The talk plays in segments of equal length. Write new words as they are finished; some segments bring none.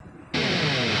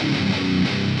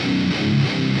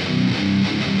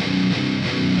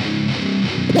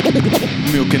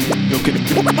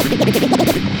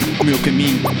meu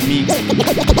caminho,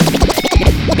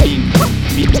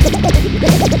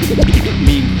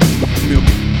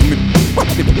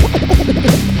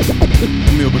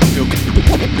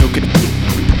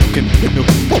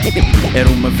 Era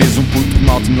uma vez um puto que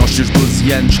mal tinha os seus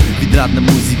 12 anos, vidrado na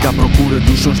música à procura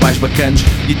dos sons mais bacanos.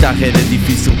 Guitarra era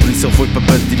difícil, por isso ele foi para a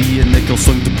bateria, naquele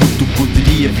sonho de puto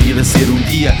poderia vir a ser um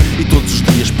dia. E todos os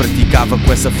dias praticava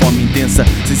com essa fome intensa,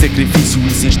 sem sacrifício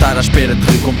e sem estar à espera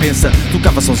de recompensa.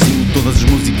 Tocava sozinho todas as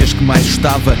músicas que mais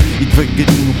gostava e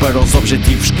devagarinho para os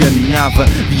objetivos caminhava.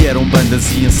 Vieram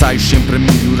bandas e ensaios sempre a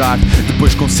melhorar,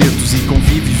 depois concertos e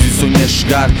convívios e o sonho a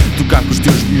chegar. Tocar com os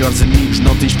teus melhores amigos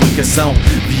não tem explicação.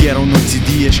 Vieram noites e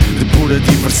dias de pura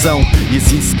diversão, e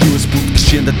assim seguiu esse puto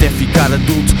crescendo até ficar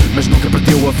adulto, mas nunca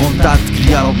perdeu a vontade de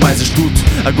criar algo mais astuto.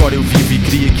 Agora eu vivo e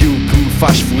crio aquilo que me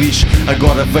faz feliz,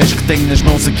 agora vejo que tenho nas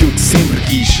mãos aquilo que sempre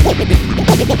quis.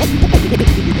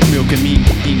 Meu caminho,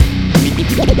 caminho.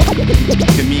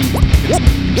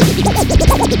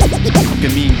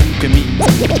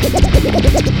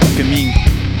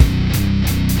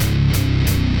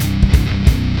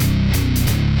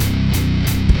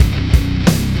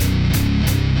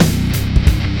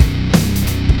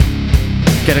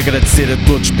 Quero agradecer a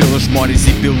todos pelas memórias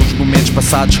e pelos momentos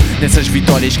passados. Nessas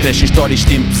vitórias crescem histórias,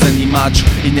 tempos animados,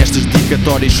 e nestas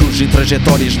dedicatórias surgem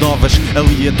trajetórias novas,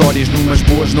 aleatórias, numas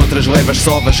boas, noutras levas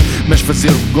sovas. Mas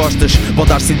fazer o que gostas pode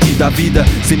dar sentido à vida,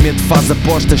 sem medo faz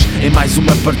apostas em mais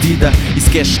uma partida. E se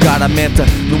queres chegar à meta,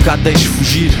 nunca a deixes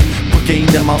fugir, porque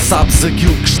ainda mal sabes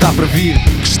aquilo que está para vir.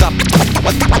 Que está para vir. Está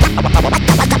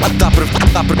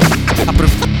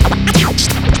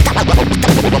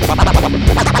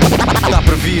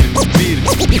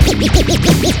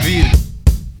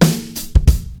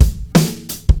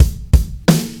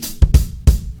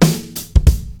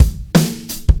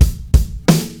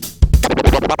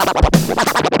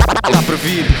para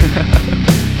vir.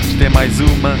 Isto é mais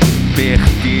uma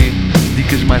BRT,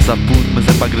 dicas mais a puto, mas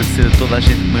é para agradecer a toda a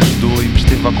gente que me ajudou e me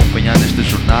esteve a acompanhar nesta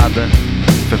jornada.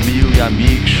 Família,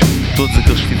 amigos, todos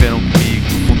aqueles que estiveram comigo,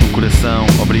 do fundo do coração,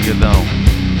 obrigadão.